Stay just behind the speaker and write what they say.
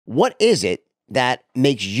What is it that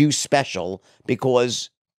makes you special? Because,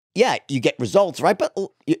 yeah, you get results, right? But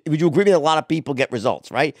would you agree that a lot of people get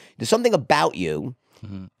results, right? There's something about you,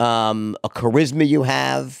 a charisma you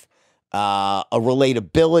have, a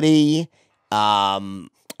relatability,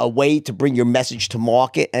 a way to bring your message to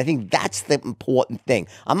market. And I think that's the important thing.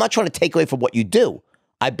 I'm not trying to take away from what you do.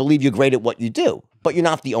 I believe you're great at what you do, but you're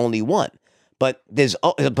not the only one. But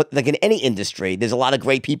but like in any industry, there's a lot of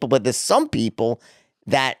great people, but there's some people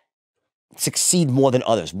that succeed more than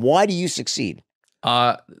others. Why do you succeed?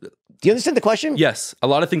 Do you understand the question? Yes, a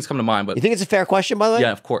lot of things come to mind, but you think it's a fair question, by the way?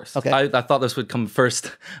 Yeah, of course. Okay. I thought this would come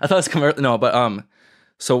first. I thought this would come early. No, but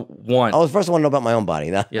so one. Oh, first I want to know about my own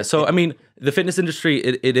body. Yeah. So I mean, the fitness industry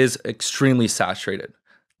it is extremely saturated.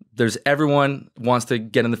 Everyone wants to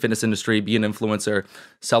get in the fitness industry, be an influencer,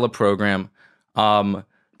 sell a program.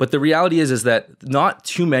 But the reality is that not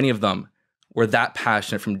too many of them were that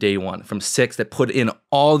passionate from day one, from 6 that put in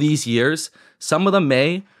all these years. Some of them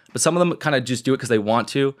may, but some of them kind of just do it because they want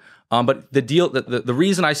to. But the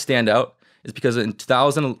reason I stand out is because in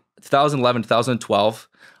 2011, 2012,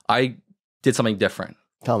 I did something different.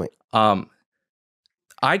 Tell me.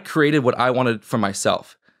 I created what I wanted for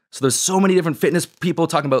myself. So there's so many different fitness people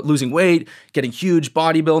talking about losing weight, getting huge,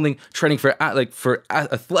 bodybuilding, training for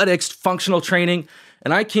athletics, functional training.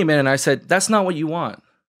 And I came in and I said, that's not what you want.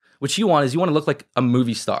 What you want is you want to look like a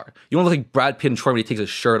movie star. You want to look like Brad Pitt and Troy when he takes his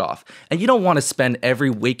shirt off. And you don't want to spend every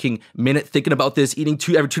waking minute thinking about this, eating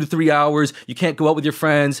every 2 to 3 hours. You can't go out with your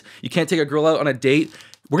friends. You can't take a girl out on a date.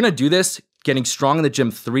 We're going to do this getting strong in the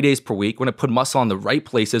gym 3 days per week. We're going to put muscle on the right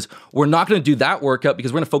places. We're not going to do that workout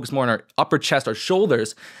because we're going to focus more on our upper chest, our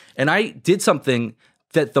shoulders. And I did something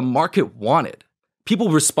that the market wanted. People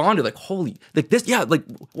responded like, holy, like this, yeah, like,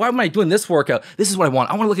 why am I doing this workout? This is what I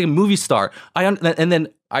want. I want to look like a movie star. And then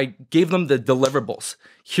I gave them the deliverables.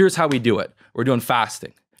 Here's how we do it. We're doing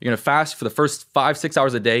fasting. You're going to fast for the first 5-6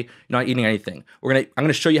 hours a day. You're not eating anything. I'm going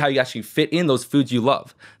to show you how you actually fit in those foods you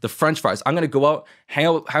love. The French fries. I'm going to go out, hang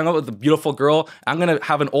out with a beautiful girl. I'm going to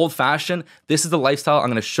have an old fashioned. This is the lifestyle I'm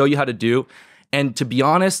going to show you how to do. And to be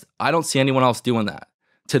honest, I don't see anyone else doing that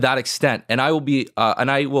to that extent. And I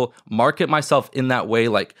will market myself in that way.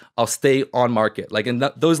 Like I'll stay on market. Like in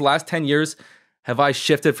those last 10 years, have I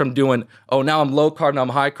shifted from doing, oh, now I'm low carb, now I'm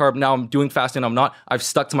high carb, now I'm doing fasting, I'm not. I've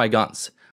stuck to my guns.